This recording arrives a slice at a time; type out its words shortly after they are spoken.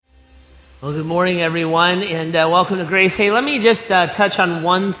Well, good morning, everyone, and welcome to Grace. Hey, let me just touch on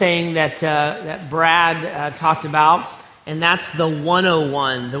one thing that Brad talked about, and that's the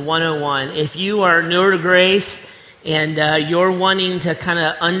 101. The 101. If you are newer to Grace and you're wanting to kind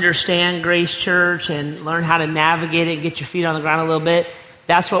of understand Grace Church and learn how to navigate it, get your feet on the ground a little bit,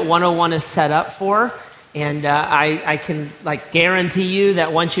 that's what 101 is set up for. And I can guarantee you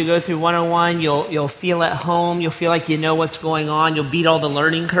that once you go through 101, you'll feel at home. You'll feel like you know what's going on. You'll beat all the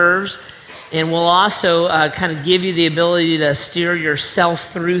learning curves. And we'll also kind of give you the ability to steer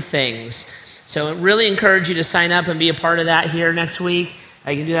yourself through things. So I really encourage you to sign up and be a part of that here next week.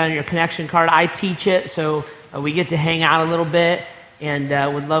 You can do that on your connection card. I teach it, so we get to hang out a little bit, and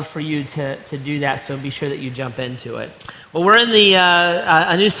would love for you to do that, so be sure that you jump into it. Well, we're in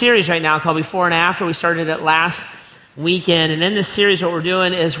a new series right now called Before and After. We started it last weekend, and in this series what we're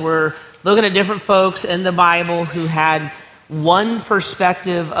doing is we're looking at different folks in the Bible who had one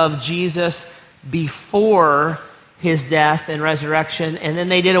perspective of Jesus before his death and resurrection, and then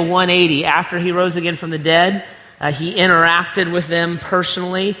they did a 180. After he rose again from the dead, he interacted with them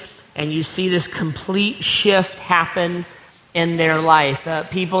personally, and you see this complete shift happen in their life.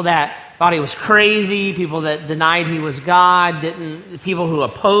 People that thought he was crazy, people that denied he was God, people who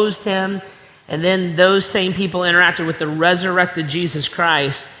opposed him, and then those same people interacted with the resurrected Jesus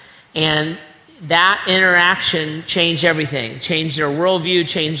Christ, and that interaction changed everything, changed their worldview,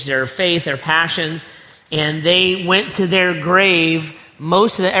 changed their faith, their passions, and they went to their grave.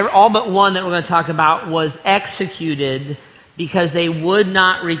 All but one that we're going to talk about was executed because they would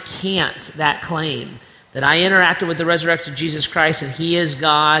not recant that claim that I interacted with the resurrected Jesus Christ and he is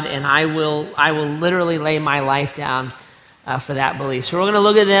God, and I will literally lay my life down for that belief. So we're going to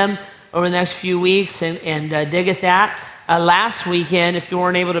look at them over the next few weeks and dig at that. Last weekend, if you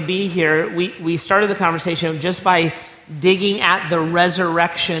weren't able to be here, we started the conversation just by digging at the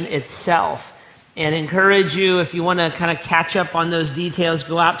resurrection itself. And encourage you, if you want to kind of catch up on those details,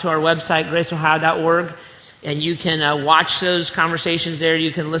 go out to our website, graceohio.org, and you can watch those conversations there.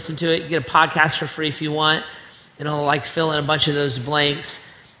 You can listen to it. You get a podcast for free if you want. It'll fill in a bunch of those blanks.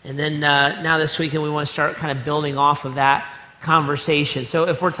 And then now this weekend, we want to start kind of building off of that conversation. So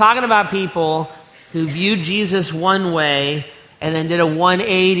if we're talking about people who viewed Jesus one way and then did a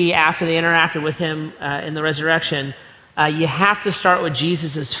 180 after they interacted with him in the resurrection, you have to start with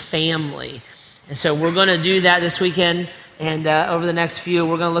Jesus' family. And so we're going to do that this weekend, and over the next few,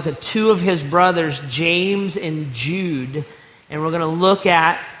 we're going to look at two of his brothers, James and Jude, and we're going to look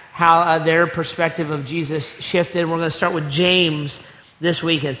at how their perspective of Jesus shifted. We're going to start with James this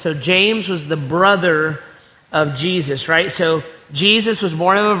weekend. So James was the brother of Jesus, right? So Jesus was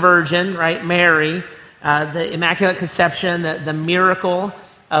born of a virgin, right? Mary, the Immaculate Conception, the miracle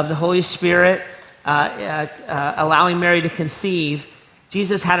of the Holy Spirit allowing Mary to conceive.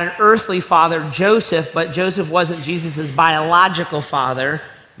 Jesus had an earthly father, Joseph, but Joseph wasn't Jesus' biological father.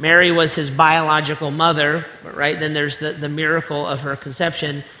 Mary was his biological mother, right? Then there's the miracle of her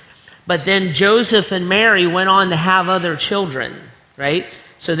conception. But then Joseph and Mary went on to have other children, right?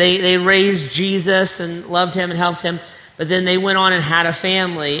 So they raised Jesus and loved him and helped him, but then they went on and had a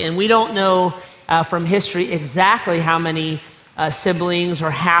family. And we don't know from history exactly how many siblings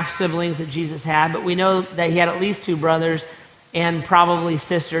or half-siblings that Jesus had, but we know that he had at least two brothers and probably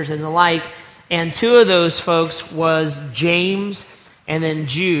sisters and the like. And two of those folks was James and then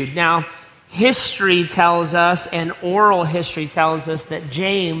Jude. Now, history tells us, and oral history tells us, that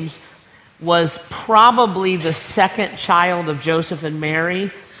James was probably the second child of Joseph and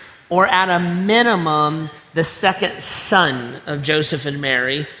Mary, or at a minimum, the second son of Joseph and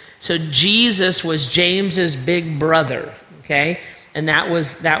Mary. So Jesus was James's big brother, okay? And that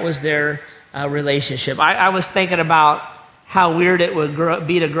was their relationship. I was thinking about how weird it would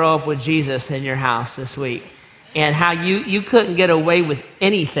be to grow up with Jesus in your house this week, and how you couldn't get away with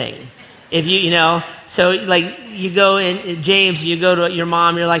anything. If so you go in, James, you go to your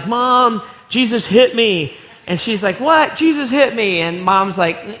mom, you're like, Mom, Jesus hit me. And she's like, what? Jesus hit me. And Mom's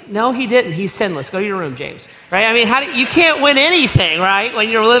like, no, he didn't. He's sinless. Go to your room, James. Right? I mean, you can't win anything, right? When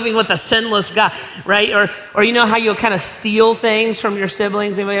you're living with a sinless God, right? Or you know how you'll kind of steal things from your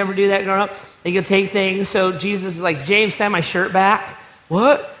siblings? Anybody ever do that growing up? They could take things. So Jesus is like, James, can I have my shirt back?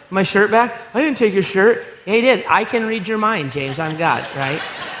 What? My shirt back? I didn't take your shirt. Yeah, he did. I can read your mind, James. I'm God, right?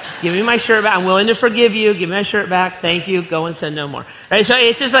 Just give me my shirt back. I'm willing to forgive you. Give me my shirt back. Thank you. Go and sin no more. Right? So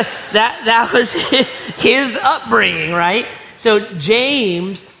it's just like that was his upbringing, right? So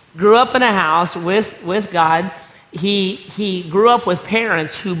James grew up in a house with God. He grew up with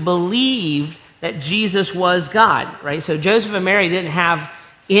parents who believed that Jesus was God, right? So Joseph and Mary didn't have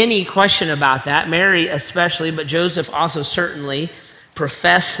any question about that. Mary especially, but Joseph also certainly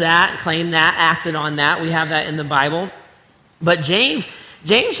professed that, claimed that, acted on that. We have that in the Bible. But James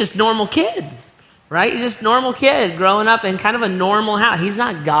just normal kid, right? He's just normal kid growing up in kind of a normal house. He's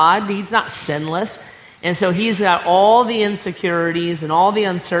not God. He's not sinless. And so he's got all the insecurities and all the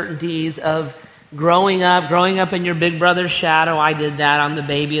uncertainties of growing up in your big brother's shadow. I did that. I'm the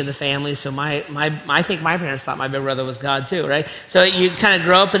baby of the family. So I think my parents thought my big brother was God too, right? So you kind of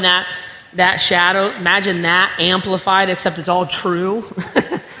grow up in that shadow. Imagine that amplified, except it's all true.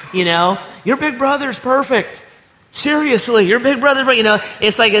 You know, your big brother's perfect. Seriously, your big brother's perfect. You know,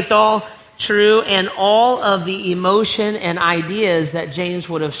 it's like it's all true. And all of the emotion and ideas that James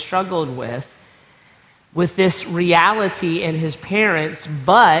would have struggled with this reality and his parents,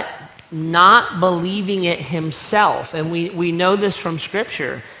 but not believing it himself. And we know this from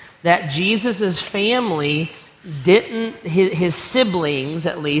Scripture, that Jesus' family didn't, his siblings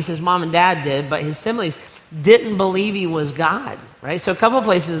at least, his mom and dad did, but his siblings didn't believe he was God, right? So a couple of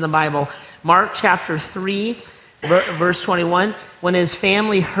places in the Bible, Mark chapter 3, verse 21, when his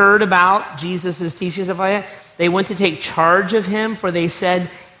family heard about Jesus' teachings of that, they went to take charge of him, for they said,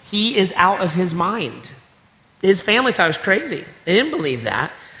 he is out of his mind. His family thought it was crazy. They didn't believe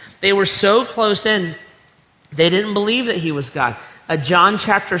that. They were so close in, they didn't believe that he was God. John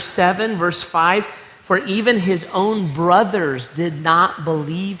chapter 7, verse 5, for even his own brothers did not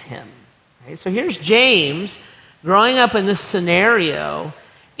believe him. Okay, so here's James growing up in this scenario,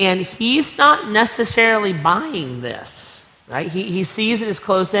 and he's not necessarily buying this, right? He sees it as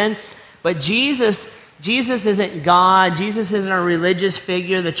close in, but Jesus isn't God. Jesus isn't a religious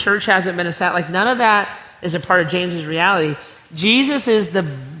figure. The church hasn't been established. Like, none of that is a part of James's reality. Jesus is the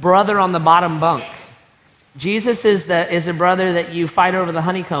brother on the bottom bunk. Jesus is the brother that you fight over the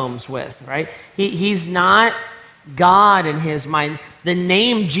honeycombs with, right? He's not God in his mind. The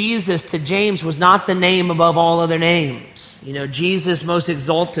name Jesus to James was not the name above all other names. You know, Jesus, most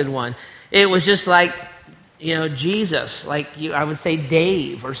exalted one. It was just like, you know, Jesus, like I would say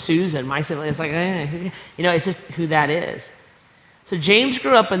Dave or Susan. My sibling, it's like, you know, it's just who that is. So James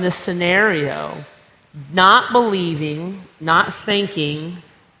grew up in this scenario, not believing, not thinking,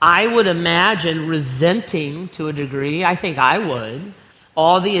 I would imagine resenting to a degree, I think I would,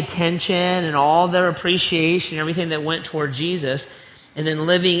 all the attention and all the appreciation, everything that went toward Jesus, and then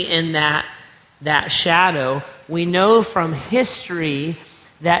living in that shadow. We know from history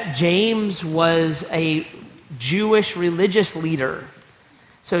that James was a Jewish religious leader.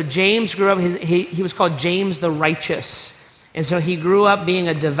 So James grew up, he was called James the Righteous. And so he grew up being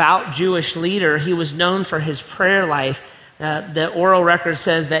a devout Jewish leader. He was known for his prayer life. The oral record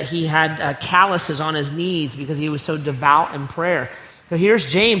says that he had calluses on his knees because he was so devout in prayer. So here's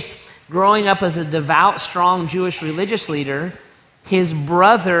James growing up as a devout, strong Jewish religious leader. His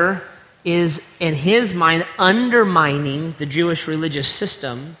brother is, in his mind, undermining the Jewish religious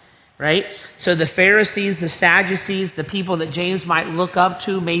system, right? So the Pharisees, the Sadducees, the people that James might look up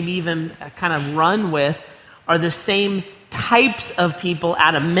to, maybe even kind of run with, are the same types of people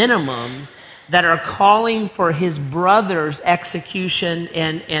at a minimum that are calling for his brother's execution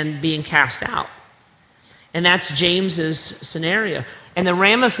and being cast out. And that's James's scenario. And the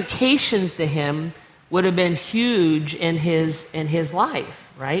ramifications to him would have been huge in his life,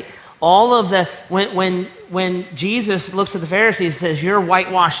 right? All of the when Jesus looks at the Pharisees and says, "You're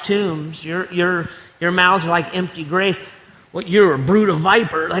whitewashed tombs, your mouths are like empty graves. Well, you're a brood of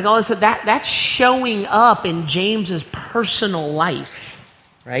viper." Like all this, that's showing up in James's personal life,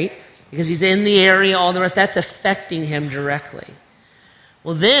 right? Because he's in the area, all the rest, that's affecting him directly.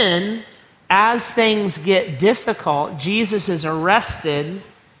 Well, then, as things get difficult, Jesus is arrested,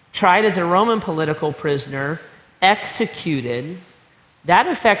 tried as a Roman political prisoner, executed. That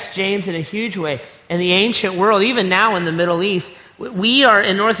affects James in a huge way. In the ancient world, even now in the Middle East, we are,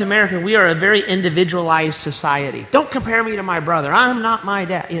 in North America, we are a very individualized society. Don't compare me to my brother. I'm not my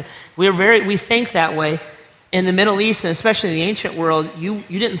dad. You know, we think that way. In the Middle East, and especially in the ancient world, you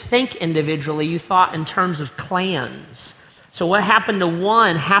didn't think individually. You thought in terms of clans. So what happened to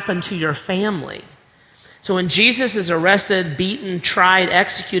one happened to your family. So when Jesus is arrested, beaten, tried,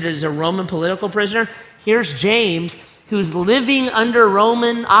 executed as a Roman political prisoner, here's James, who's living under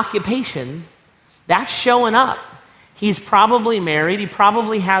Roman occupation. That's showing up. He's probably married. He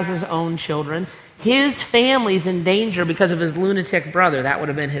probably has his own children. His family's in danger because of his lunatic brother. That would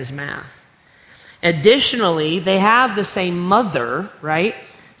have been his math. Additionally, they have the same mother, right?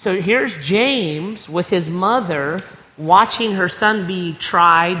 So here's James with his mother watching her son be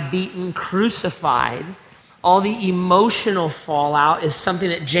tried, beaten, crucified. All the emotional fallout is something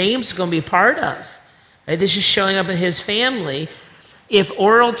that James is going to be part of. Right? This is showing up in his family. if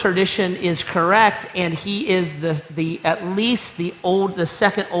oral tradition is correct, and he is at least the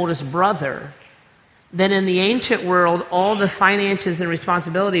second oldest brother, then in the ancient world, all the finances and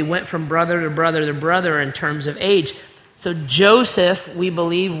responsibility went from brother to brother to brother in terms of age. So Joseph, we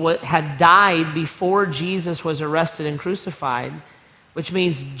believe, had died before Jesus was arrested and crucified, which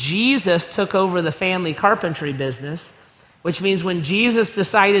means Jesus took over the family carpentry business, which means when Jesus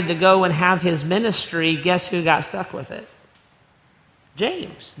decided to go and have his ministry, guess who got stuck with it?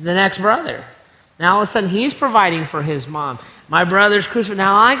 James, the next brother. Now all of a sudden he's providing for his mom. My brother's crucified.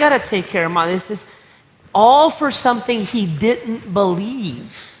 Now I got to take care of mom. This is all for something he didn't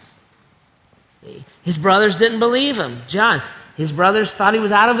believe. His brothers didn't believe him. John, his brothers thought he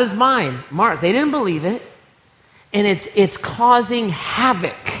was out of his mind. Mark, they didn't believe it. And it's causing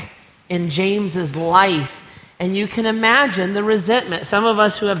havoc in James's life. And you can imagine the resentment. Some of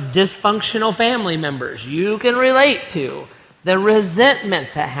us who have dysfunctional family members, you can relate to the resentment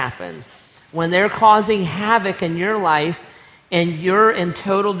that happens when they're causing havoc in your life and you're in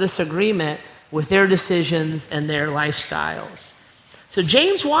total disagreement with their decisions and their lifestyles. So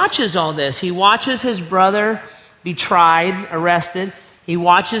James watches all this. He watches his brother be tried, arrested. He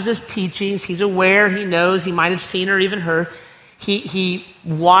watches his teachings. He's aware, he knows, he might have seen or even heard. He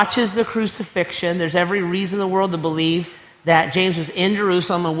watches the crucifixion. There's every reason in the world to believe that James was in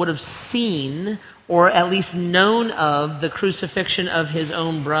Jerusalem and would have seen or at least known of the crucifixion of his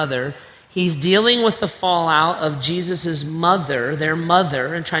own brother. He's dealing with the fallout of Jesus' mother, their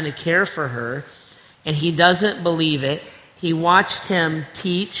mother, and trying to care for her, and he doesn't believe it. He watched him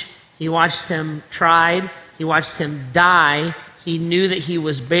teach. He watched him tried. He watched him die. He knew that he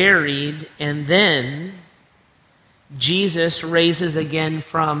was buried, and then Jesus raises again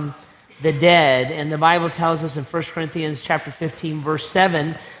from the dead. And the Bible tells us in 1 Corinthians chapter 15, verse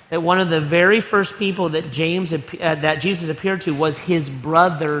 7, that one of the very first people that Jesus appeared to was his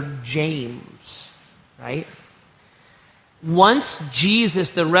brother James, right? Once Jesus,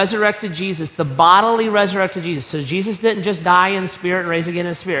 the resurrected Jesus, the bodily resurrected Jesus, so Jesus didn't just die in spirit and raise again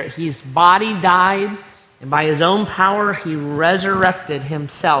in spirit. His body died, and by his own power, he resurrected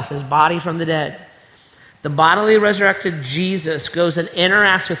himself, his body from the dead. The bodily resurrected Jesus goes and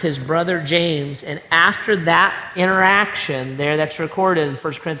interacts with his brother James, and after that interaction there that's recorded in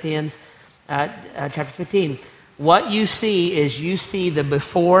 1 Corinthians chapter 15, what you see the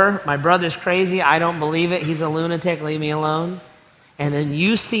before, my brother's crazy, I don't believe it, he's a lunatic, leave me alone. And then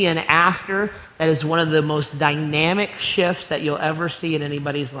you see an after that is one of the most dynamic shifts that you'll ever see in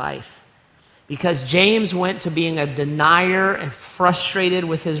anybody's life. Because James went to being a denier and frustrated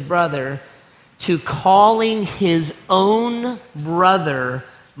with his brother to calling his own brother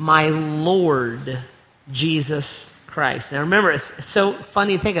my Lord, Jesus Christ. Now remember, it's so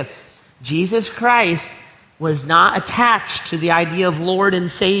funny to think of. Jesus Christ was not attached to the idea of Lord and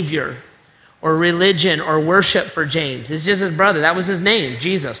Savior or religion or worship for James. It's just his brother. That was his name,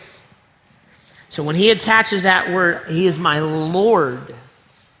 Jesus. So when he attaches that word, he is my Lord,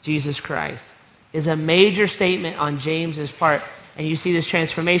 Jesus Christ, is a major statement on James's part. And you see this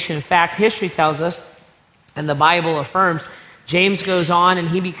transformation. In fact, history tells us, and the Bible affirms, James goes on and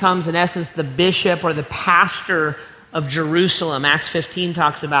he becomes, in essence, the bishop or the pastor of Jerusalem. Acts 15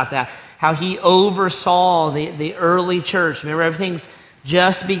 talks about that. How he oversaw the early church. Remember, everything's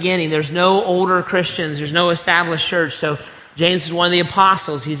just beginning. There's no older Christians. There's no established church. So James is one of the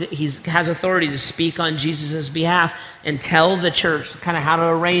apostles. He has authority to speak on Jesus' behalf and tell the church kind of how to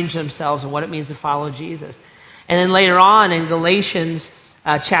arrange themselves and what it means to follow Jesus. And then later on in Galatians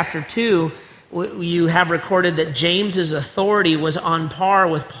chapter 2, you have recorded that James's authority was on par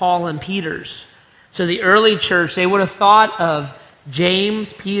with Paul and Peter's. So the early church, they would have thought of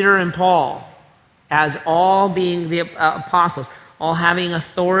James, Peter, and Paul as all being the apostles, all having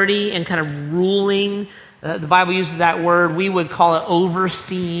authority and kind of ruling. The Bible uses that word. We would call it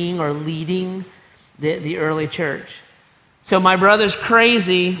overseeing or leading the early church. So my brother's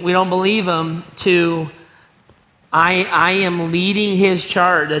crazy. We don't believe him. To I am leading his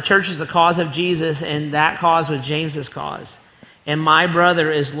charge. The church is the cause of Jesus, and that cause was James's cause. And my brother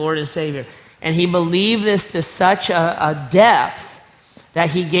is Lord and Savior. And he believed this to such a depth that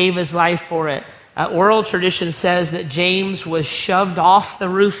he gave his life for it. Oral tradition says that James was shoved off the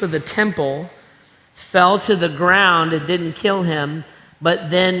roof of the temple, fell to the ground, it didn't kill him, but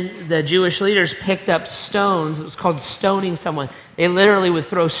then the Jewish leaders picked up stones. It was called stoning someone. They literally would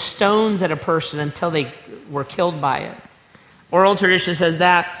throw stones at a person until they were killed by it. Oral tradition says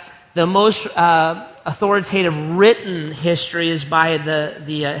that. The most authoritative written history is by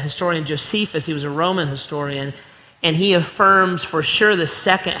the historian Josephus. He was a Roman historian, and he affirms for sure the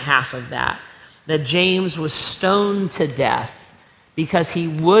second half of that James was stoned to death because he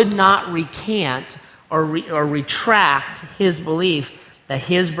would not recant or retract his belief that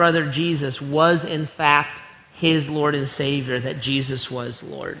his brother Jesus was in fact his Lord and Savior, that Jesus was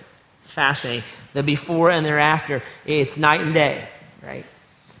Lord. It's fascinating. The before and thereafter, it's night and day, right?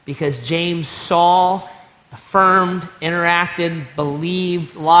 Because James saw, affirmed, interacted,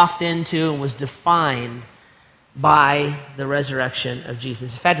 believed, locked into, and was defined by the resurrection of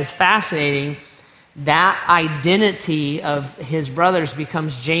Jesus. In fact, it's fascinating. That identity of his brothers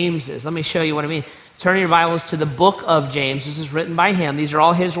becomes James's. Let me show you what I mean. Turn your Bibles to the book of James. This is written by him. These are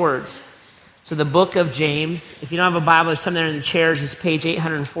all his words. So the book of James. If you don't have a Bible, there's some there in the chairs. It's page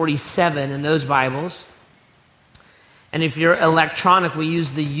 847 in those Bibles. And if you're electronic, we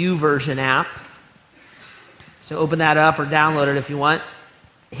use the YouVersion app. So open that up or download it if you want.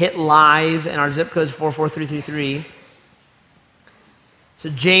 Hit live, and our zip code is 44333. So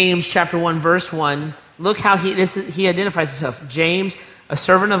James chapter 1, verse 1. Look how he identifies himself. James, a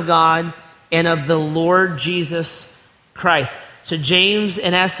servant of God and of the Lord Jesus Christ. So James,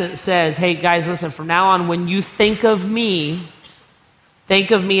 in essence, says, hey, guys, listen, from now on, when you think of me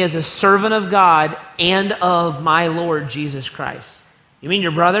as a servant of God and of my Lord Jesus Christ. You mean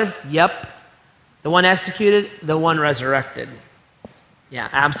your brother? Yep. The one executed, the one resurrected. Yeah,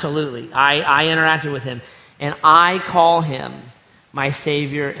 absolutely. I interacted with him, and I call him my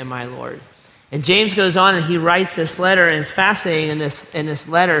Savior and my Lord. And James goes on and he writes this letter, and it's fascinating in this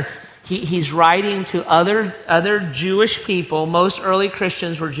letter. He's writing to other Jewish people. Most early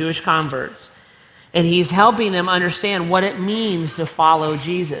Christians were Jewish converts. And he's helping them understand what it means to follow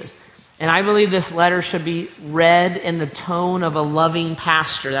Jesus. And I believe this letter should be read in the tone of a loving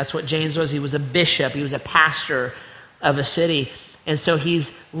pastor. That's what James was. He was a bishop. He was a pastor of a city. And so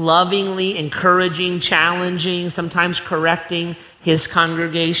he's lovingly encouraging, challenging, sometimes correcting his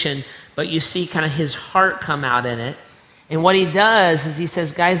congregation. But you see kind of his heart come out in it. And what he does is he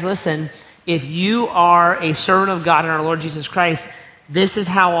says, guys, listen, if you are a servant of God and our Lord Jesus Christ, this is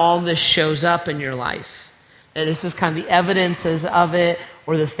how all this shows up in your life. And this is kind of the evidences of it,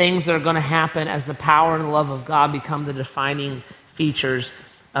 or the things that are going to happen as the power and the love of God become the defining features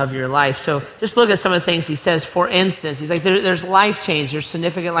of your life. So just look at some of the things he says. For instance, he's like, there's life change, there's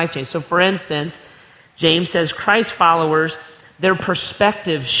significant life change. So for instance, James says Christ followers, their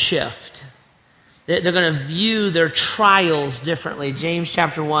perspective shift. They're going to view their trials differently. James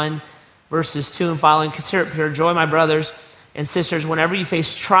chapter 1, verses 2 and following. Consider it pure joy, my brothers and sisters, whenever you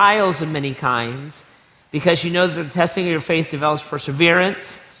face trials of many kinds, because you know that the testing of your faith develops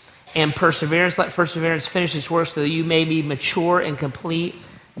perseverance, and perseverance, let perseverance finish its work so that you may be mature and complete,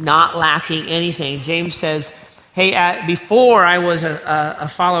 not lacking anything. James says, hey, before I was a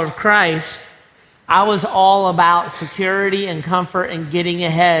follower of Christ, I was all about security and comfort and getting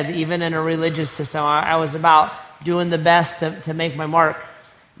ahead, even in a religious system. I was about doing the best to make my mark.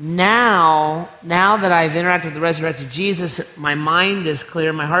 Now that I've interacted with the resurrected Jesus, my mind is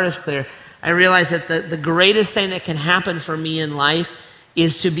clear, my heart is clear. I realize that the greatest thing that can happen for me in life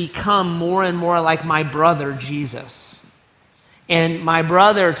is to become more and more like my brother, Jesus. And my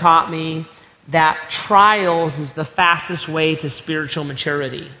brother taught me that trials is the fastest way to spiritual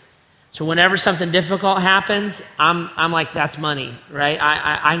maturity. So whenever something difficult happens, I'm like, that's money, right?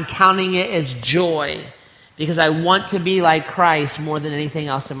 I'm counting it as joy because I want to be like Christ more than anything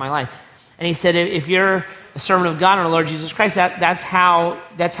else in my life. And he said, if you're a servant of God and our Lord Jesus Christ, that's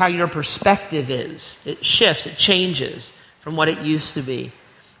how your perspective is. It shifts, it changes from what it used to be.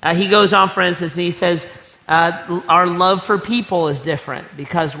 He goes on, for instance, and he says, our love for people is different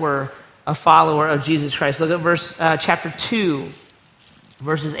because we're a follower of Jesus Christ. Look at chapter 2.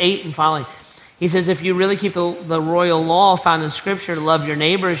 Verses 8 and following. He says, if you really keep the royal law found in Scripture to love your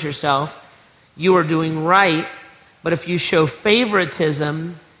neighbor as yourself, you are doing right. But if you show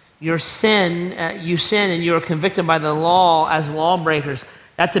favoritism, you sin and you are convicted by the law as lawbreakers.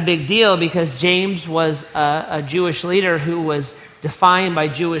 That's a big deal because James was a Jewish leader who was defined by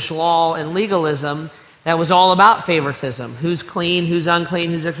Jewish law and legalism that was all about favoritism. Who's clean, who's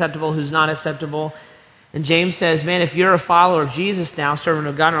unclean, who's acceptable, who's not acceptable. And James says, man, if you're a follower of Jesus now, servant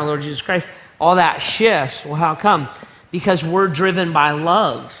of God and our Lord Jesus Christ, all that shifts. Well, how come? Because we're driven by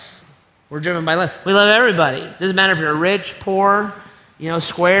love. We're driven by love. We love everybody. Doesn't matter if you're rich, poor,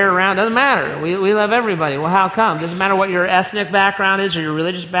 square, round. Doesn't matter. We love everybody. Well, how come? Doesn't matter what your ethnic background is or your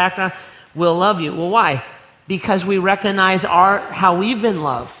religious background. We'll love you. Well, why? Because we recognize how we've been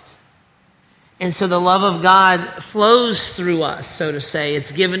loved. And so the love of God flows through us, so to say.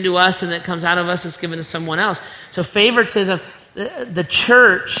 It's given to us, and it comes out of us, it's given to someone else. So favoritism, the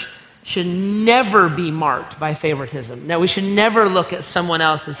church should never be marked by favoritism. No, we should never look at someone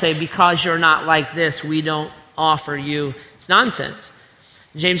else and say, because you're not like this, we don't offer you It's nonsense.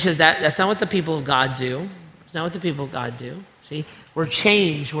 James says that's not what the people of God do. It's not what the people of God do. See, we're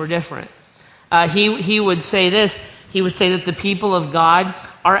changed. We're different. He would say this. He would say that the people of God,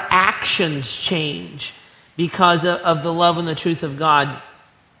 our actions change because of the love and the truth of God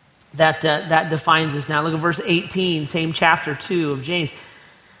that defines us. Now look at verse 18, same chapter 2 of James.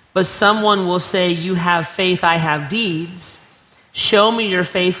 But someone will say, you have faith, I have deeds. Show me your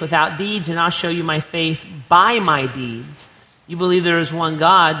faith without deeds, and I'll show you my faith by my deeds. You believe there is one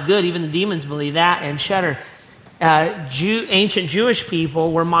God. Good, even the demons believe that and shudder. Ancient Jewish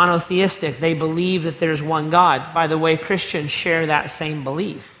people were monotheistic. They believe that there's one God. By the way, Christians share that same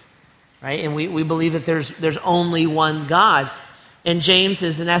belief, right? And we believe that there's only one God. And James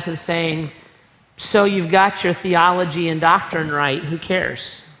is in essence saying, so you've got your theology and doctrine right, who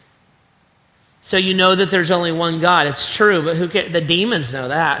cares? So you know that there's only one God. It's true, but who cares? The demons know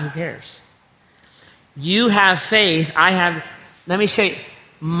that. Who cares? You have faith. I have, let me show you.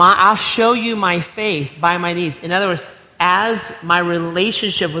 I'll show you my faith by my deeds. In other words, as my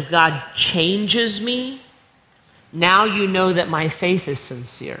relationship with God changes me, now you know that my faith is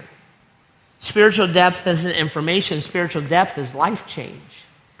sincere. Spiritual depth isn't information. Spiritual depth is life change.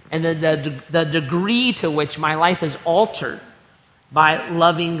 And the degree to which my life is altered by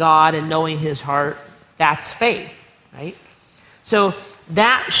loving God and knowing his heart, that's faith, right? So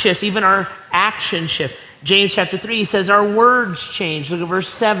that shifts, even our action shift. James chapter 3 says our words change. Look at verse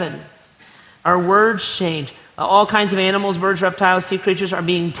 7. Our words change. All kinds of animals, birds, reptiles, sea creatures are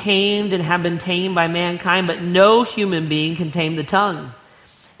being tamed and have been tamed by mankind, but no human being can tame the tongue.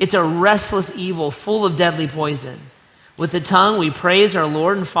 It's a restless evil full of deadly poison. With the tongue we praise our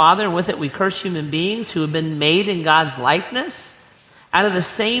Lord and Father, and with it we curse human beings who have been made in God's likeness. Out of the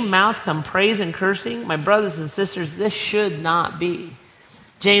same mouth come praise and cursing. My brothers and sisters, this should not be.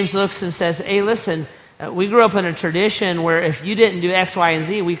 James looks and says, hey, listen, we grew up in a tradition where if you didn't do X, Y, and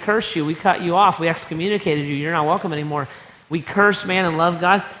Z, we cursed you, we cut you off, we excommunicated you, you're not welcome anymore. We curse man and love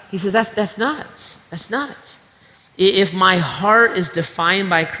God. He says, that's nuts. That's nuts. If my heart is defined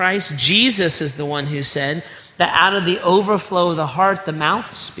by Christ, Jesus is the one who said that out of the overflow of the heart, the mouth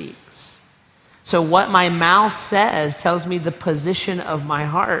speaks. So what my mouth says tells me the position of my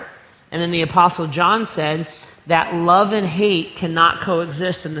heart. And then the Apostle John said that love and hate cannot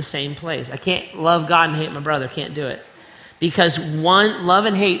coexist in the same place. I can't love God and hate my brother. Can't do it. Because love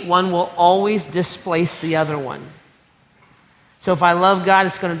and hate, one will always displace the other one. So if I love God,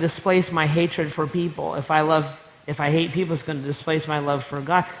 it's going to displace my hatred for people. If I hate people, it's going to displace my love for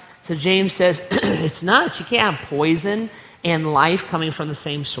God. So James says, it's nuts. You can't have poison and life coming from the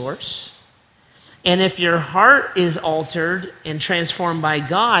same source. And if your heart is altered and transformed by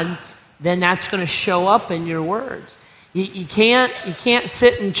God, then that's going to show up in your words. You can't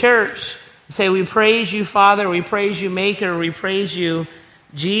sit in church and say, we praise you, Father, we praise you, Maker, we praise you,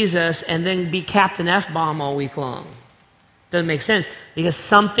 Jesus, and then be Captain F-bomb all week long. Doesn't make sense because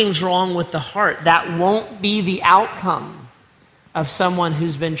something's wrong with the heart. That won't be the outcome of someone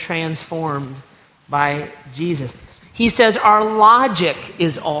who's been transformed by Jesus. He says our logic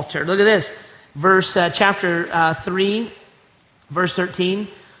is altered. Look at this. Chapter 3, verse 13.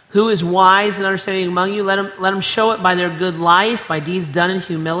 Who is wise and understanding among you? Let them show it by their good life, by deeds done in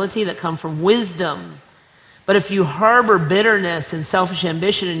humility that come from wisdom. But if you harbor bitterness and selfish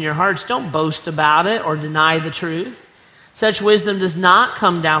ambition in your hearts, don't boast about it or deny the truth. Such wisdom does not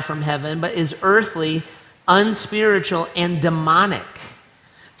come down from heaven, but is earthly, unspiritual, and demonic.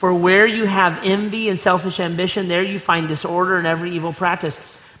 For where you have envy and selfish ambition, there you find disorder and every evil practice.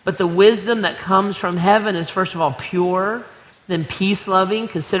 But the wisdom that comes from heaven is first of all pure, then peace-loving,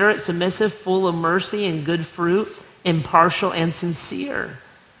 considerate, submissive, full of mercy and good fruit, impartial and sincere.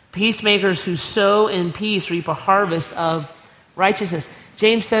 Peacemakers who sow in peace reap a harvest of righteousness.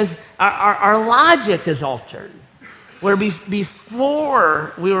 James says our logic is altered. Where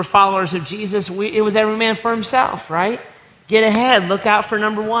before we were followers of Jesus, it was every man for himself, right? Get ahead, look out for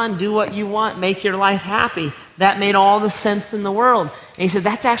number one, do what you want, make your life happy. That made all the sense in the world. And he said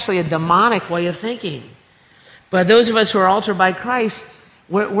that's actually a demonic way of thinking. But those of us who are altered by Christ,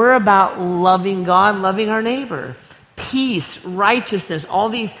 we're about loving God, loving our neighbor. Peace, righteousness, all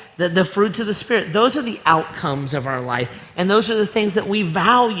these, the fruits of the Spirit, those are the outcomes of our life. And those are the things that we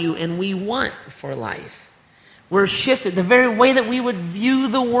value and we want for life. We're shifted. The very way that we would view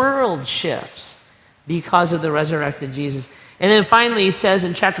the world shifts because of the resurrected Jesus. And then finally, he says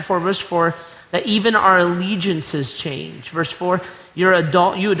in chapter 4, verse 4, that even our allegiances change. Verse 4, you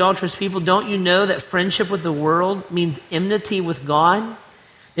adulterous people, don't you know that friendship with the world means enmity with God?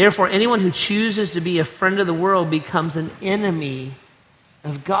 Therefore, anyone who chooses to be a friend of the world becomes an enemy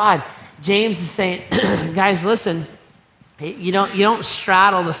of God. James is saying, guys, listen, You don't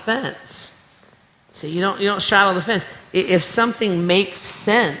straddle the fence. See, you don't straddle the fence. If something makes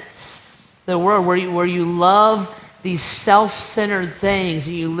sense, the world where you love these self-centered things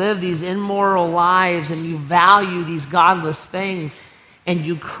and you live these immoral lives and you value these godless things and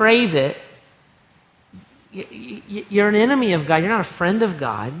you crave it, you're an enemy of God. You're not a friend of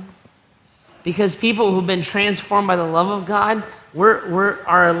God. Because people who've been transformed by the love of God,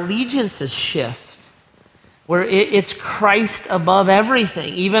 our allegiances shift. Where it's Christ above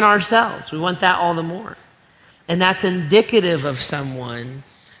everything, even ourselves. We want that all the more. And that's indicative of someone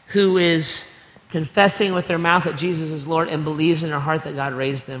who is confessing with their mouth that Jesus is Lord and believes in their heart that God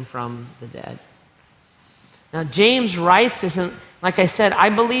raised them from the dead. Now, James writes this, and like I said, I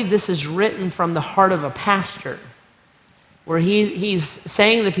believe this is written from the heart of a pastor, where he's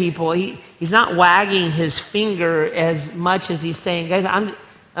saying to people, he's not wagging his finger as much as he's saying, guys,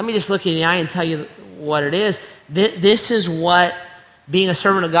 let me just look you in the eye and tell you what it is. This is what being a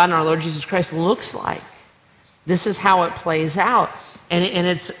servant of God and our Lord Jesus Christ looks like. This is how it plays out. And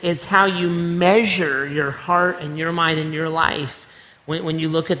it's how you measure your heart and your mind and your life when you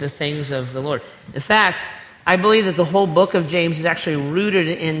look at the things of the Lord. In fact, I believe that the whole book of James is actually rooted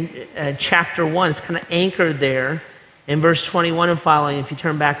in chapter 1. It's kind of anchored there in verse 21 and following. If you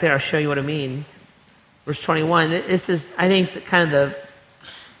turn back there, I'll show you what I mean. Verse 21, this is, I think, kind of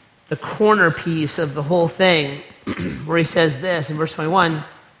the corner piece of the whole thing, where he says this in verse 21,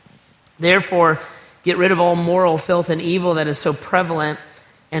 therefore, get rid of all moral filth and evil that is so prevalent,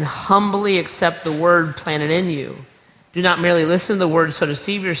 and humbly accept the word planted in you. Do not merely listen to the word, so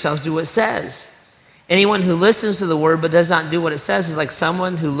deceive yourselves, do what it says. Anyone who listens to the word but does not do what it says is like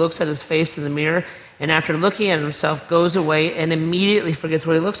someone who looks at his face in the mirror and after looking at himself goes away and immediately forgets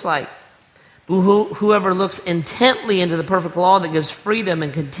what he looks like. But whoever looks intently into the perfect law that gives freedom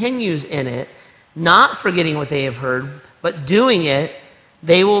and continues in it, not forgetting what they have heard, but doing it,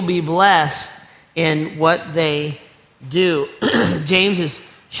 they will be blessed in what they do. James is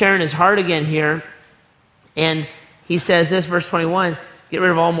sharing his heart again here, and he says this, verse 21, get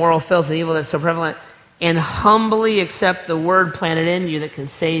rid of all moral filth and evil that's so prevalent, and humbly accept the word planted in you that can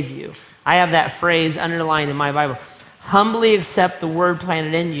save you. I have that phrase underlined in my Bible. Humbly accept the word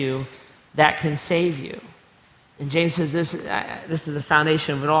planted in you that can save you. And James says this is the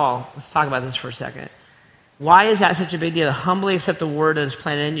foundation of it all. Let's talk about this for a second. Why is that such a big deal? To humbly accept the word that is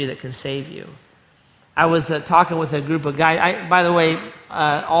planted in you that can save you. I was talking with a group of guys. By the way,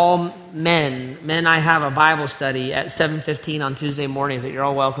 all men, I have a Bible study at 7:15 on Tuesday mornings that you're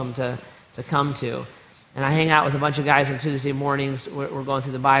all welcome to come to. And I hang out with a bunch of guys on Tuesday mornings. We're going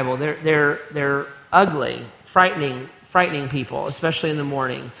through the Bible. They're ugly, frightening people, especially in the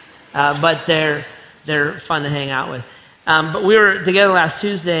morning. But they're fun to hang out with. But we were together last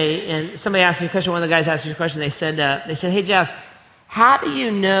Tuesday, and somebody asked me a question. One of the guys asked me a question. They said, "Hey Jeff, how do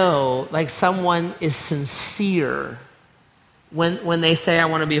you know like someone is sincere when they say I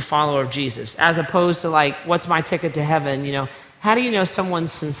want to be a follower of Jesus, as opposed to like what's my ticket to heaven? You know, how do you know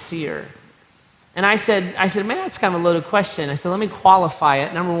someone's sincere?" And I said, man, that's kind of a loaded question. I said, let me qualify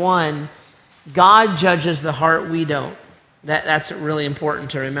it. Number one, God judges the heart, we don't. That's really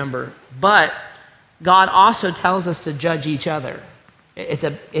important to remember. But God also tells us to judge each other.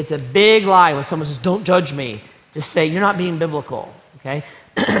 It's a big lie when someone says, don't judge me. Just say, you're not being biblical, okay?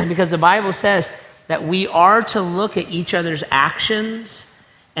 Because the Bible says that we are to look at each other's actions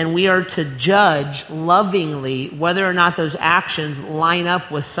and we are to judge lovingly whether or not those actions line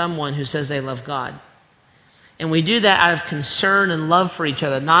up with someone who says they love God. And we do that out of concern and love for each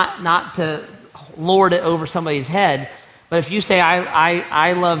other, not to lord it over somebody's head. But if you say,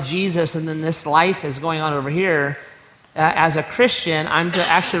 I love Jesus, and then this life is going on over here, as a Christian, I'm to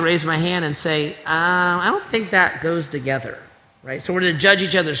actually raise my hand and say, I don't think that goes together, right? So we're to judge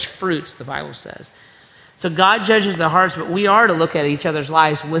each other's fruits, the Bible says. So God judges the hearts, but we are to look at each other's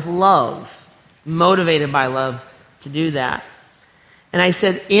lives with love, motivated by love to do that. And I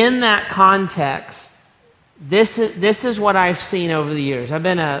said, in that context, this is what I've seen over the years. I've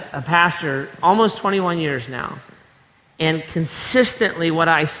been a pastor almost 21 years now. And consistently what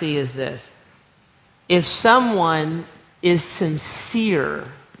I see is this. If someone is sincere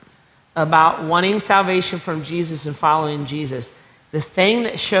about wanting salvation from Jesus and following Jesus, the thing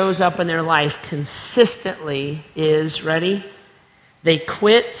that shows up in their life consistently is, ready? They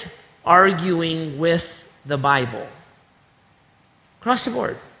quit arguing with the Bible. Across the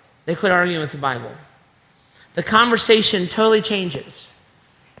board, they quit arguing with the Bible. The conversation totally changes.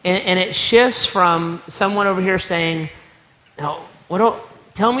 And it shifts from someone over here saying, now,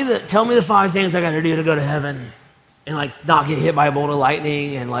 tell me the 5 things I got to do to go to heaven and like not get hit by a bolt of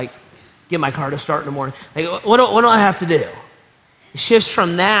lightning and like get my car to start in the morning. Like, what do I have to do? It shifts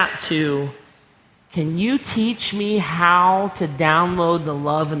from that to, can you teach me how to download the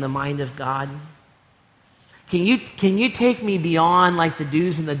love and the mind of God? Can you take me beyond like the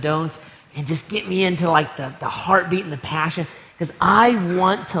do's and the don'ts and just get me into like the heartbeat and the passion? Because I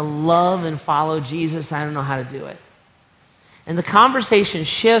want to love and follow Jesus. I don't know how to do it. And the conversation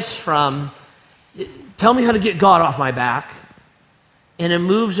shifts from, tell me how to get God off my back, and it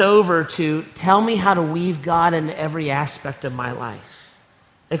moves over to, tell me how to weave God into every aspect of my life.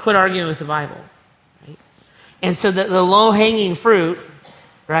 They quit arguing with the Bible, right? And so the low-hanging fruit,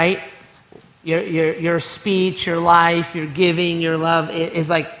 right, your speech, your life, your giving, your love, is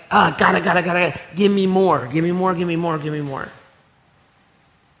like, gotta, give me more.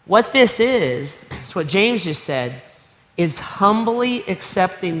 What this is what James just said, is humbly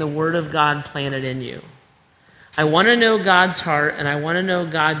accepting the word of God planted in you. I want to know God's heart, and I want to know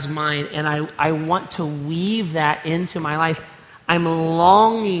God's mind, and I want to weave that into my life. I'm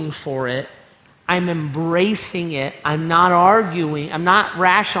longing for it. I'm embracing it. I'm not arguing. I'm not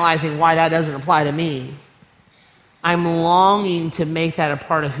rationalizing why that doesn't apply to me. I'm longing to make that a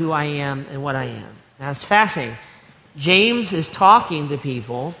part of who I am and what I am. Now, it's fascinating. James is talking to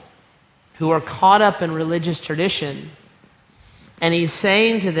people who are caught up in religious tradition, and he's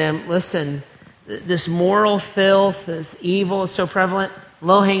saying to them, listen, this moral filth, this evil is so prevalent,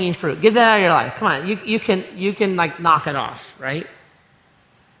 low-hanging fruit. Get that out of your life. Come on, you can like knock it off, right?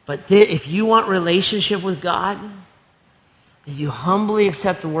 But if you want relationship with God, if you humbly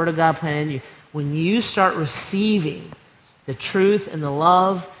accept the word of God planted in you, when you start receiving the truth and the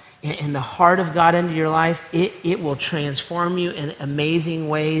love and the heart of God into your life, it will transform you in amazing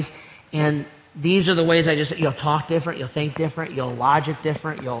ways. And these are the ways you'll talk different, you'll think different, you'll logic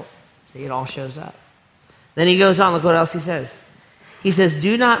different, you'll see it all shows up. Then he goes on, look what else he says. He says,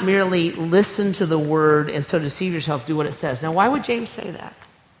 do not merely listen to the word and so deceive yourself, do what it says. Now, why would James say that?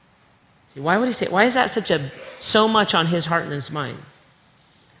 Why would he say it? Why is that so much on his heart and his mind?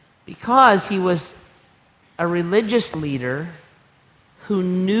 Because he was a religious leader who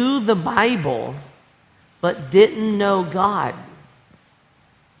knew the Bible but didn't know God.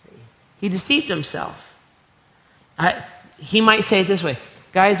 He deceived himself. He might say it this way,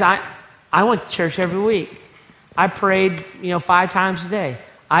 guys, I went to church every week. I prayed 5 times a day.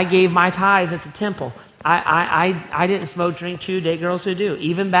 I gave my tithe at the temple. I didn't smoke, drink, chew, date girls who do.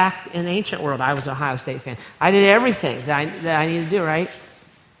 Even back in the ancient world, I was an Ohio State fan. I did everything that I needed to do, right?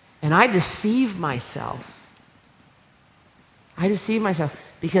 And I deceived myself.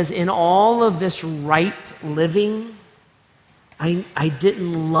 Because in all of this right living, I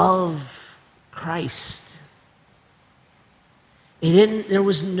didn't love Christ. There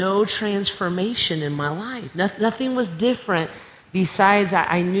was no transformation in my life. Nothing was different besides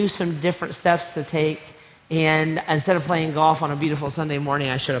I knew some different steps to take. And instead of playing golf on a beautiful Sunday morning,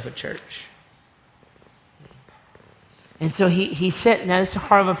 I showed up at church. And so he said, now this is the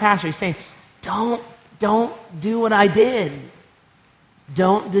heart of a pastor. He's saying, don't do what I did.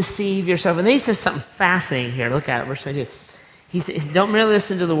 Don't deceive yourself. And then he says something fascinating here. Look at it, verse 22. He says, don't merely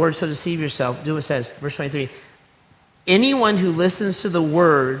listen to the word, so deceive yourself. Do what it says, verse 23. Anyone who listens to the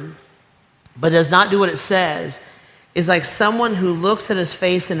word but does not do what it says is like someone who looks at his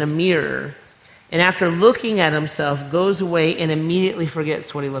face in a mirror and after looking at himself goes away and immediately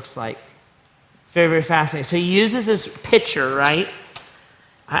forgets what he looks like. It's very, very fascinating. So he uses this picture, right?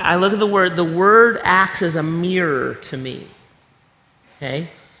 I look at the word. The word acts as a mirror to me. Okay?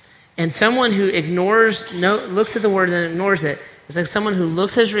 And someone who looks at the word and then ignores it is like someone who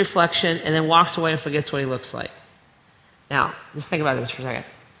looks at his reflection and then walks away and forgets what he looks like. Now, just think about this for a second.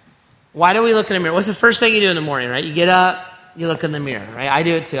 Why do we look in the mirror? What's the first thing you do in the morning, right? You get up, you look in the mirror, right? I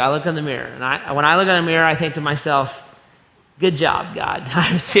do it too. I look in the mirror. And when I look in the mirror, I think to myself, good job, God.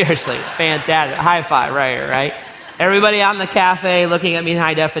 Seriously, fantastic. High five right here, right? Everybody out in the cafe looking at me in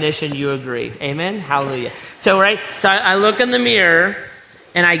high definition, you agree. Amen? Hallelujah. So I look in the mirror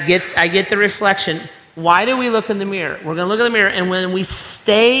and I get the reflection. Why do we look in the mirror? We're going to look in the mirror, and when we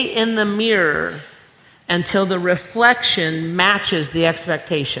stay in the mirror until the reflection matches the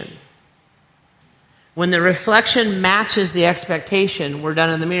expectation. When the reflection matches the expectation, we're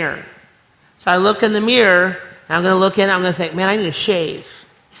done in the mirror. So I look in the mirror, and I'm going to look in, I'm going to think, man, I need to shave.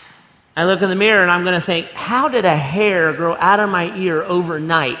 I look in the mirror, and I'm going to think, how did a hair grow out of my ear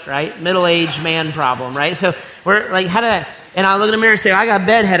overnight, right? Middle-aged man problem, right? So we're like, and I look in the mirror and say, I got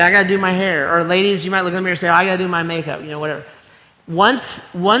bedhead, I got to do my hair. Or ladies, you might look in the mirror and say, I got to do my makeup, whatever. Once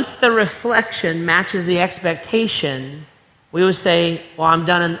the reflection matches the expectation, we would say, well, I'm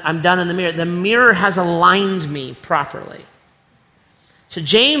done in the mirror. The mirror has aligned me properly. So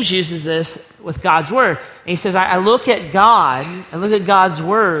James uses this with God's word. And he says, I look at God, I look at God's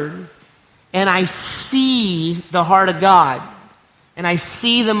word, and I see the heart of God. And I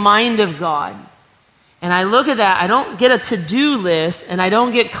see the mind of God. And I look at that, I don't get a to-do list, and I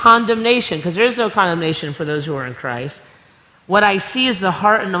don't get condemnation, because there is no condemnation for those who are in Christ. What I see is the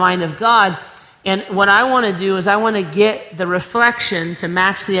heart and the mind of God. And what I want to do is I want to get the reflection to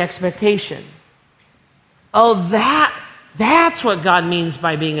match the expectation. Oh, that's what God means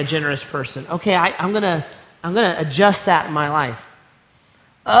by being a generous person. Okay, I'm gonna adjust that in my life.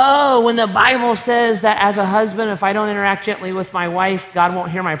 Oh, when the Bible says that as a husband, if I don't interact gently with my wife, God won't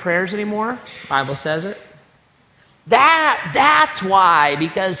hear my prayers anymore. Bible says it. That's why,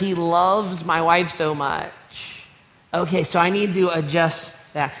 because he loves my wife so much. Okay, so I need to adjust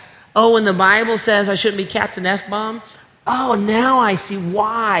that. Oh, when the Bible says I shouldn't be Captain F-bomb. Oh, now I see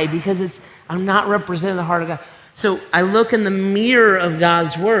why, because I'm not representing the heart of God. So I look in the mirror of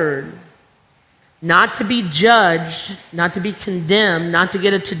God's word, not to be judged, not to be condemned, not to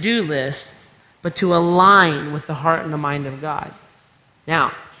get a to-do list, but to align with the heart and the mind of God.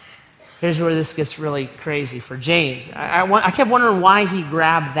 Now, here's where this gets really crazy for James. I kept wondering why he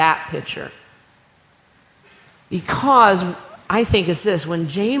grabbed that picture. Because I think it's this: when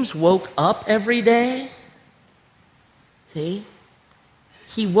James woke up every day, see,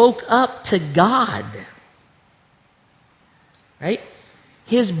 he woke up to God. Right?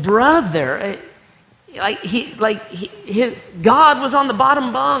 His brother, God was on the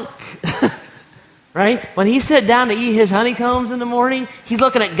bottom bunk. Right? When he sat down to eat his honeycombs in the morning, he's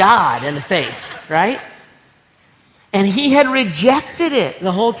looking at God in the face, right? And he had rejected it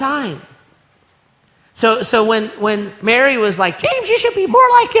the whole time. So when Mary was like, James, you should be more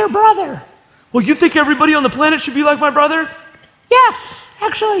like your brother. Well, you think everybody on the planet should be like my brother? Yes,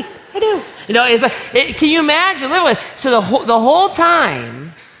 actually, I do. You know, it's like, can you imagine? So the whole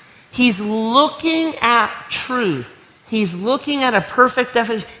time, he's looking at truth. He's looking at a perfect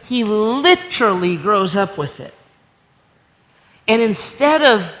definition. He literally grows up with it. And instead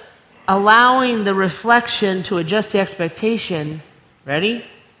of allowing the reflection to adjust the expectation, ready?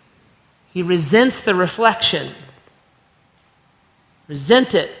 He resents the reflection.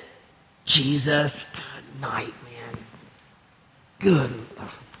 Resent it. Jesus, good night, man.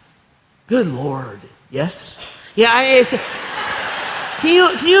 Good Lord. Yes? Yeah,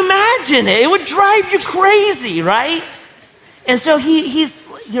 can you imagine it? It would drive you crazy, right? And so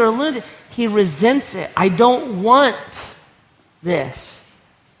you're alluded, he resents it. I don't want this.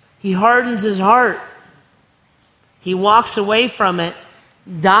 He hardens his heart. He walks away from it,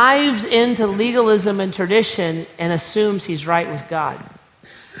 dives into legalism and tradition, and assumes he's right with God.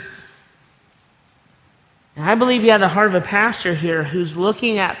 And I believe you have the heart of a pastor here who's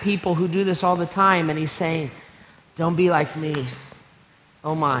looking at people who do this all the time, and he's saying, don't be like me.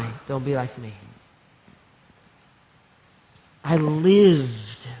 Oh my, don't be like me. I lived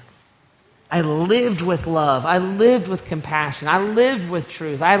with love. I lived with compassion. I lived with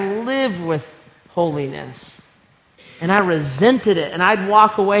truth. I lived with holiness. And I resented it. And I'd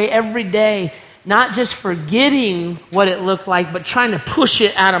walk away every day, not just forgetting what it looked like, but trying to push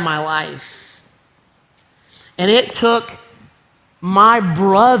it out of my life. And it took my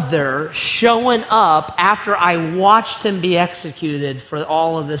brother showing up after I watched him be executed for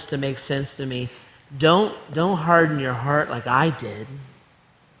all of this to make sense to me. Don't harden your heart like I did.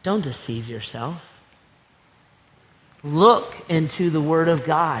 Don't deceive yourself. Look into the Word of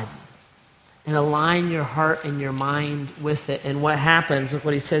God and align your heart and your mind with it. And what happens, look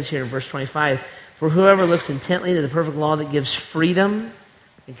what he says here in verse 25. For whoever looks intently to the perfect law that gives freedom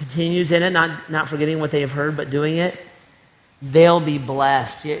and continues in it, not forgetting what they have heard, but doing it, they'll be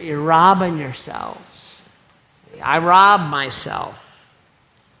blessed. You're robbing yourselves. I rob myself.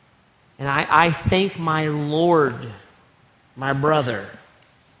 And I thank my Lord, my brother,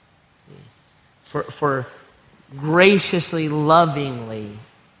 for graciously, lovingly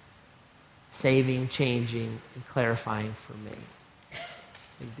saving, changing, and clarifying for me.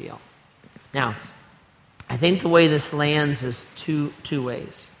 Big deal. Now, I think the way this lands is two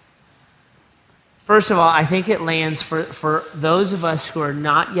ways. First of all, I think it lands for those of us who are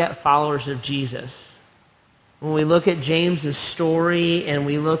not yet followers of Jesus. When we look at James's story and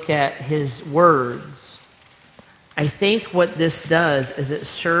we look at his words, I think what this does is it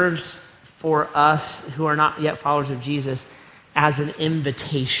serves for us who are not yet followers of Jesus as an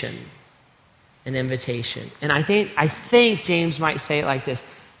invitation. An invitation. And I think James might say it like this.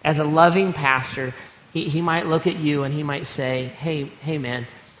 As a loving pastor, he might look at you and he might say, hey man,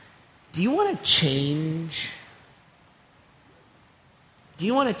 do you want to change? Do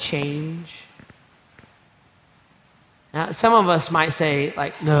you want to change? Now, some of us might say,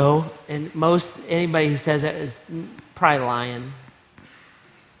 like, no, and anybody who says that is probably lying.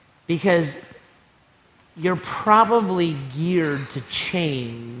 Because you're probably geared to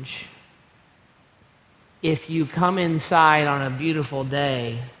change if you come inside on a beautiful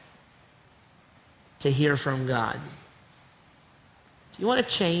day to hear from God. Do you want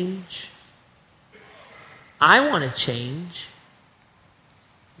to change? I want to change.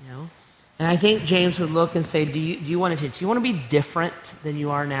 You know? And I think James would look and say, do you want to change? Do you want to be different than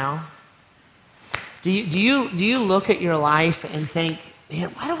you are now? Do you look at your life and think, man,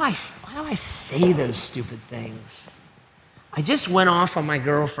 why do I say those stupid things? I just went off on my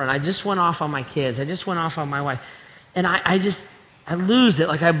girlfriend. I just went off on my kids. I just went off on my wife. And I lose it.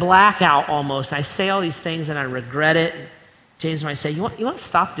 Like I black out almost. I say all these things and I regret it. James might say, you want to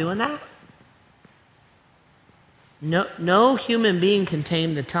stop doing that? No human being can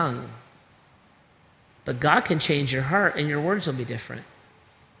tame the tongue. But God can change your heart and your words will be different.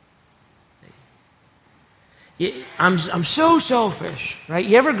 I'm so selfish, right?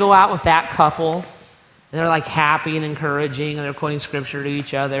 You ever go out with that couple and they're like happy and encouraging and they're quoting scripture to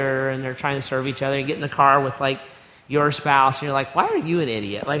each other and they're trying to serve each other. You get in the car with like your spouse and you're like, why are you an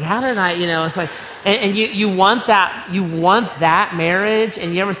idiot? Like, how did I, it's like, and you want that marriage,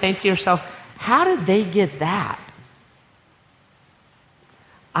 and you ever think to yourself, how did they get that?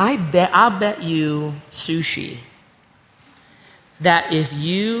 I'll bet you sushi that if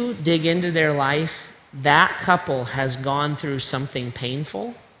you dig into their life, that couple has gone through something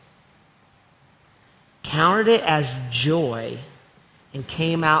painful, counted it as joy, and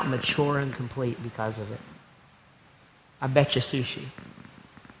came out mature and complete because of it. I bet you sushi.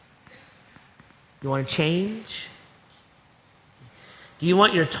 You want to change? Do you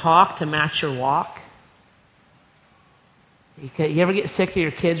want your talk to match your walk? You ever get sick of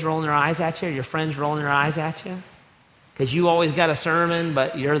your kids rolling their eyes at you, or your friends rolling their eyes at you? Because you always got a sermon,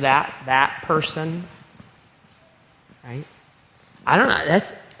 but you're that person, right? I don't know.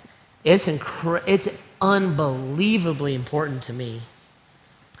 It's unbelievably important to me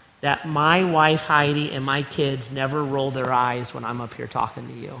that my wife Heidi and my kids never roll their eyes when I'm up here talking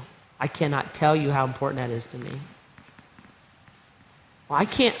to you. I cannot tell you how important that is to me. Well, I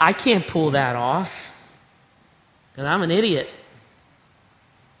can't pull that off because I'm an idiot.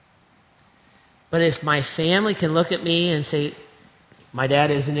 But if my family can look at me and say, my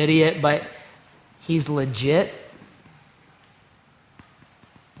dad is an idiot, but he's legit.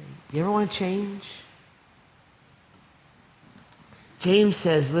 You ever want to change? James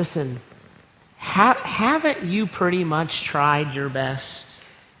says, listen, haven't you pretty much tried your best?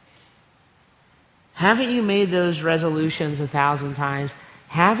 Haven't you made those resolutions 1,000 times?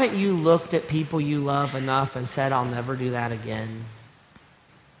 Haven't you looked at people you love enough and said, I'll never do that again?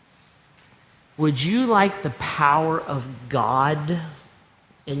 Would you like the power of God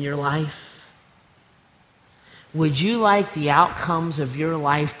in your life? Would you like the outcomes of your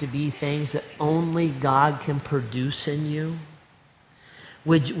life to be things that only God can produce in you?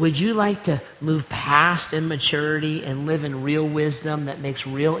 Would you like to move past immaturity and live in real wisdom that makes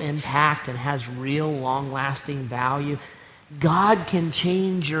real impact and has real long-lasting value? God can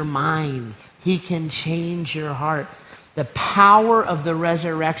change your mind. He can change your heart. The power of the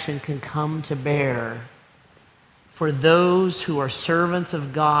resurrection can come to bear for those who are servants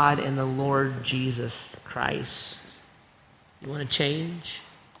of God and the Lord Jesus Christ. You want to change?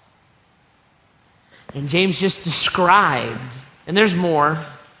 And James just described, and there's more,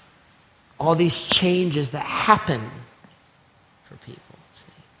 all these changes that happen for people.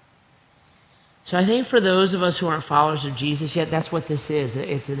 See? So I think for those of us who aren't followers of Jesus yet, that's what this is.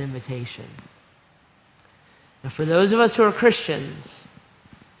 It's an invitation. And for those of us who are Christians,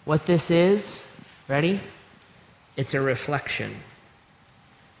 what this is, ready? It's a reflection.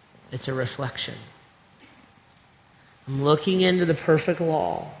 It's a reflection. I'm looking into the perfect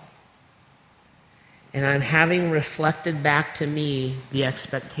law, and I'm having reflected back to me the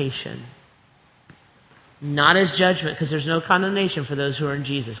expectation. Not as judgment, because there's no condemnation for those who are in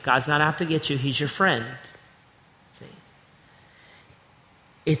Jesus. God's not out to get you. He's your friend. See?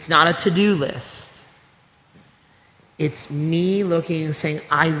 It's not a to-do list. It's me looking and saying,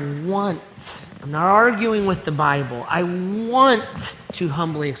 I'm not arguing with the Bible. I want to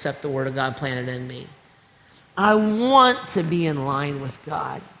humbly accept the Word of God planted in me. I want to be in line with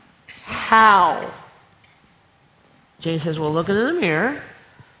God. How? James says, well, look into the mirror,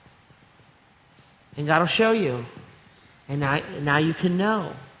 and God will show you. And now you can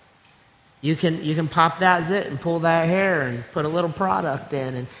know. You can pop that zit and pull that hair and put a little product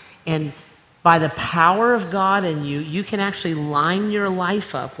in. And by the power of God in you, you can actually line your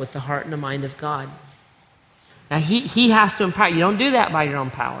life up with the heart and the mind of God. Now, he has to empower. You don't do that by your own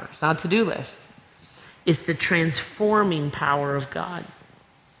power. It's not a to-do list. It's the transforming power of God,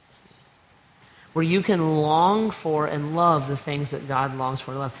 where you can long for and love the things that God longs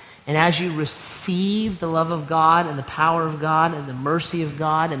for and love. And as you receive the love of God and the power of God and the mercy of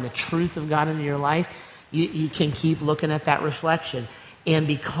God and the truth of God into your life, you can keep looking at that reflection. And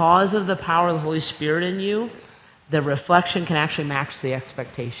because of the power of the Holy Spirit in you, the reflection can actually match the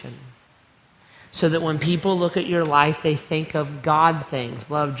expectation. So that when people look at your life, they think of God things: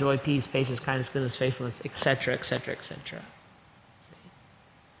 love, joy, peace, patience, kindness, goodness, faithfulness, etc., etc., etc.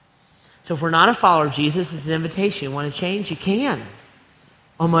 So if we're not a follower of Jesus, it's an invitation. You want to change? You can.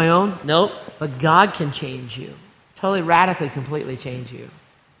 On my own? Nope. But God can change you. Totally, radically, completely change you.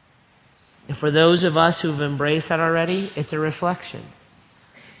 And for those of us who've embraced that already, it's a reflection.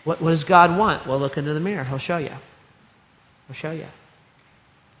 What does God want? Well, look into the mirror. He'll show you. He'll show you.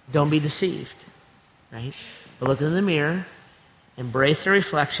 Don't be deceived, right? But look into the mirror, embrace the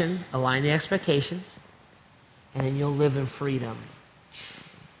reflection, align the expectations, and then you'll live in freedom.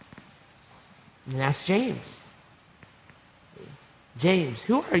 And that's James. James,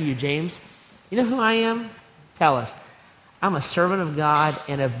 who are you, James? You know who I am? Tell us. I'm a servant of God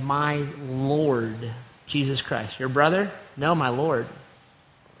and of my Lord, Jesus Christ. Your brother? No, my Lord.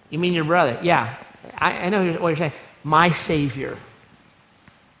 You mean your brother? Yeah. I know what you're saying. My Savior.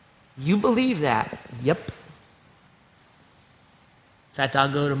 You believe that? Yep. In fact,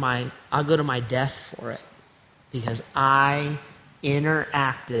 I'll go to my death for it, because I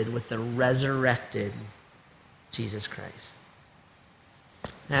interacted with the resurrected Jesus Christ.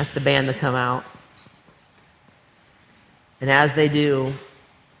 And ask the band to come out. And as they do,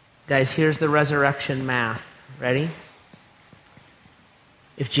 guys, here's the resurrection math. Ready?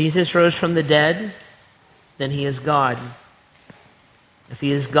 If Jesus rose from the dead, then he is God. If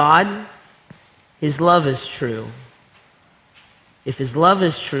he is God, his love is true. If his love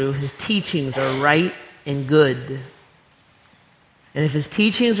is true, his teachings are right and good. And if his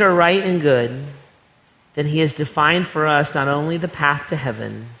teachings are right and good, then he has defined for us not only the path to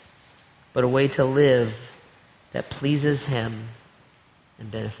heaven, but a way to live that pleases him and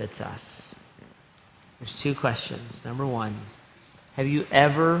benefits us. There's two questions. Number one, have you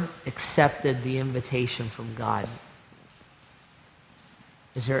ever accepted the invitation from God?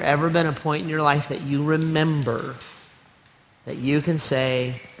 Has there ever been a point in your life that you remember that you can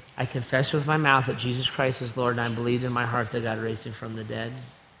say, I confess with my mouth that Jesus Christ is Lord, and I believed in my heart that God raised him from the dead?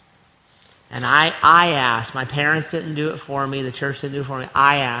 And I asked, my parents didn't do it for me, the church didn't do it for me.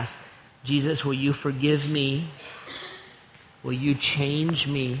 I asked, Jesus, will you forgive me? Will you change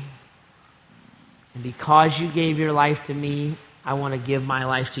me? And because you gave your life to me, I want to give my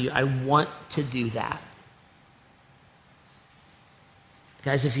life to you. I want to do that.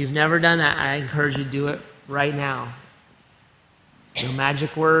 Guys, if you've never done that, I encourage you to do it right now. No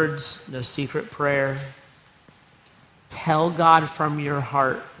magic words, no secret prayer. Tell God from your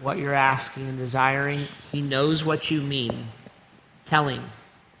heart what you're asking and desiring. He knows what you mean. Tell him.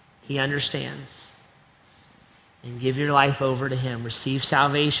 He understands. And give your life over to him. Receive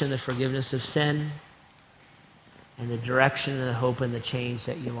salvation, the forgiveness of sin, and the direction and the hope and the change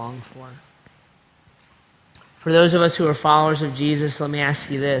that you long for. For those of us who are followers of Jesus, let me ask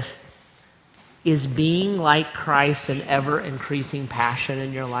you this. Is being like Christ an ever-increasing passion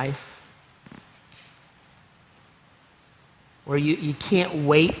in your life? Where you can't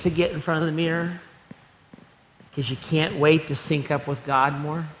wait to get in front of the mirror because you can't wait to sync up with God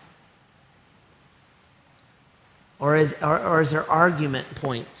more? Or is there argument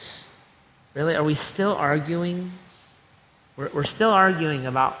points? Really? Are we still arguing? We're still arguing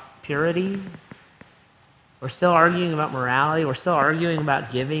about purity. We're still arguing about morality. We're still arguing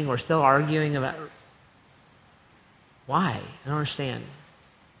about giving. We're still arguing about... Why? I don't understand.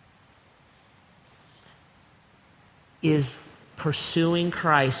 Is pursuing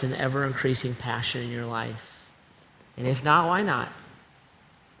Christ an ever-increasing passion in your life? And if not, why not?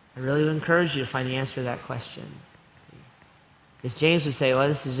 I really would encourage you to find the answer to that question. Because James would say, well,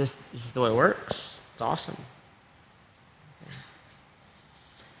 this is just the way it works. It's awesome. Okay.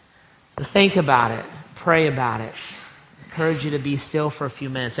 So think about it. Pray about it. I encourage you to be still for a few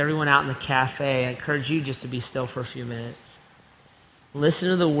minutes. Everyone out in the cafe, I encourage you just to be still for a few minutes. Listen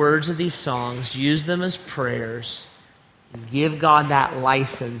to the words of these songs. Use them as prayers. And give God that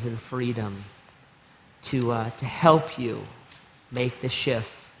license and freedom to help you make the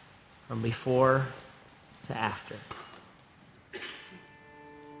shift from before to after.